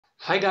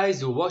Hi guys,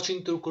 you're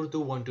watching Turkurtu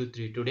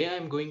 123. Today I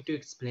am going to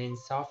explain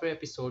Safir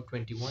episode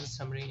 21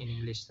 summary in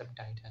English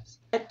subtitles.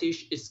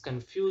 Ateş is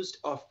confused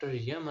after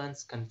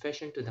Yaman's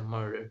confession to the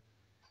murder.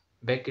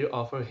 Bekir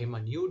offers him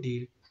a new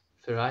deal.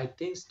 Feraye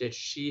thinks that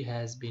she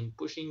has been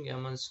pushing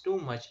Yaman too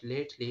much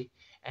lately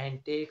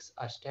and takes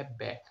a step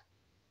back.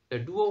 The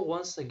duo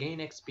once again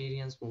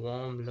experience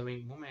warm,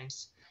 loving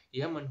moments.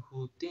 Yaman,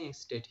 who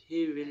thinks that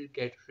he will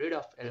get rid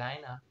of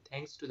Aleyna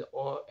thanks to the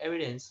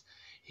evidence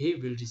he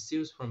will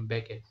receive from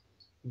Bekir,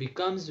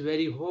 becomes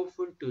very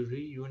hopeful to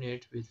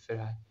reunite with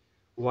Feraye.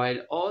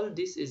 While all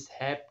this is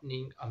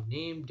happening, a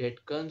name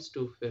that comes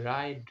to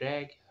Feraye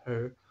drags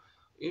her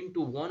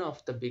into one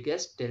of the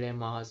biggest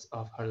dilemmas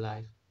of her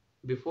life.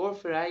 Before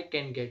Feraye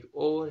can get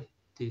over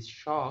this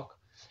shock,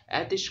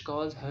 Ateş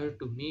calls her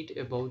to meet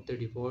about the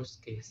divorce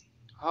case.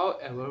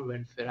 However,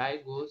 when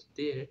Feraye goes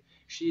there,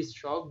 she is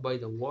shocked by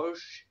the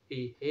words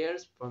she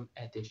hears from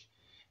Ateş.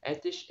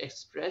 Ateş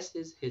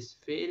expresses his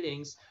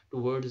feelings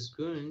towards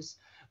Guns,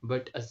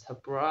 but a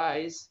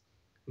surprise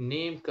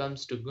name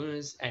comes to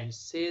Guns and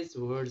says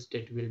words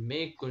that will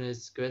make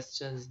Guns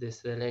question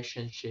this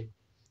relationship.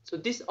 So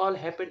this all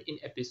happened in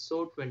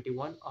episode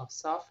 21 of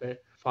Safir.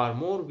 For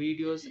more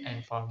videos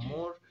and for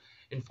more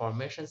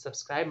information,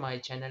 subscribe my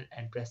channel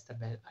and press the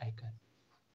bell icon.